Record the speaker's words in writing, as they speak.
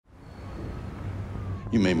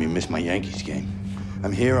You made me miss my Yankees game.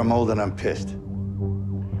 I'm here, I'm old, and I'm pissed.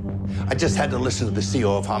 I just had to listen to the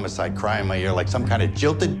CO of homicide cry in my ear like some kind of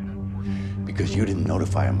jilted because you didn't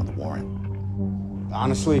notify him of the warrant.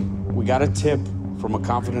 Honestly, we got a tip from a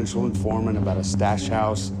confidential informant about a stash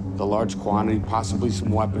house, a large quantity, possibly some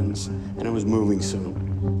weapons, and it was moving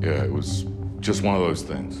soon. Yeah, it was just one of those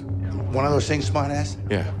things. One of those things, smartass?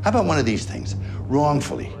 Yeah. How about one of these things?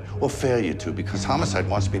 Wrongfully or failure to, because homicide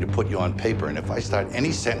wants me to put you on paper, and if I start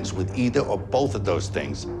any sentence with either or both of those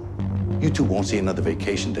things, you two won't see another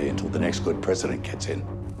vacation day until the next good president gets in.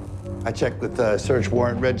 I checked with search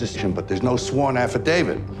warrant registration, but there's no sworn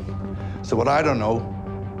affidavit. So what I don't know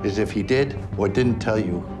is if he did or didn't tell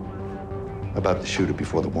you about the shooter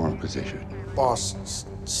before the warrant was issued. Boss,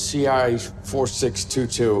 CI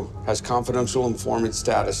 4622 has confidential informant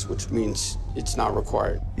status, which means it's not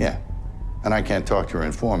required. Yeah, and I can't talk to your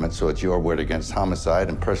informant, so it's your word against homicide,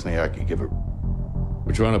 and personally, I could give it.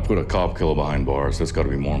 We're trying to put a cop killer behind bars. That's got to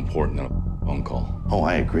be more important than a phone call. Oh,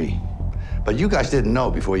 I agree. But you guys didn't know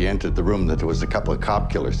before you entered the room that there was a couple of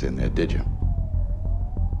cop killers in there, did you?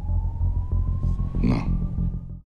 No.